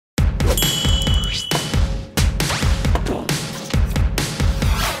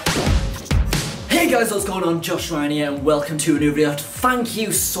guys, what's going on? Josh Ryan here and welcome to a new video. Thank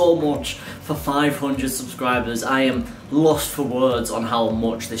you so much for 500 subscribers. I am lost for words on how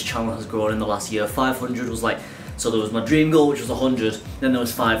much this channel has grown in the last year. 500 was like, so there was my dream goal, which was 100, then there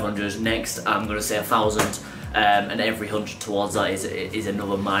was 500, next I'm going to say 1,000, and every 100 towards that is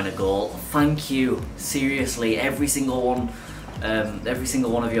another minor goal. Thank you, seriously, every single one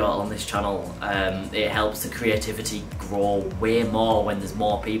of you on this channel. It helps the creativity grow way more when there's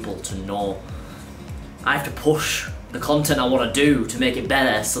more people to know. I have to push the content I want to do to make it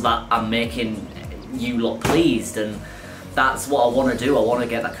better so that I'm making you lot pleased, and that's what I want to do. I want to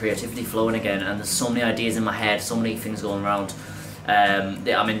get that creativity flowing again, and there's so many ideas in my head, so many things going around.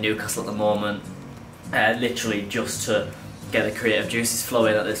 I'm in Newcastle at the moment, literally just to get the creative juices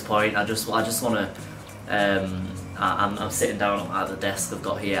flowing at this point. I just want to, I'm sitting down at the desk I've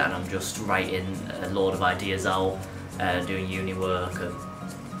got here and I'm just writing a load of ideas out, doing uni work and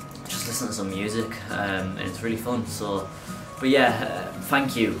just listening to some music, and it's really fun. So, but yeah,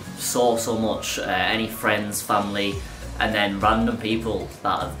 thank you so much. Any friends, family, and then random people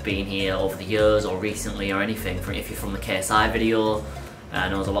that have been here over the years or recently or anything. If you're from the KSI video, I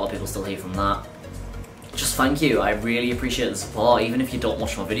know there's a lot of people still here from that. Just thank you. I really appreciate the support. Even if you don't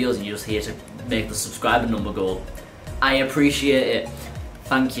watch my videos and you're just here to make the subscriber number go, I appreciate it.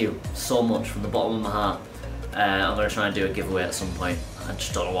 Thank you so much from the bottom of my heart. I'm going to try and do a giveaway at some point. I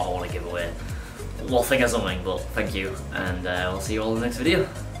just don't know what I want to give away. We'll think of something, but thank you, and I'll see you all in the next video.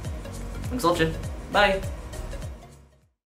 Thanks for watching. Bye.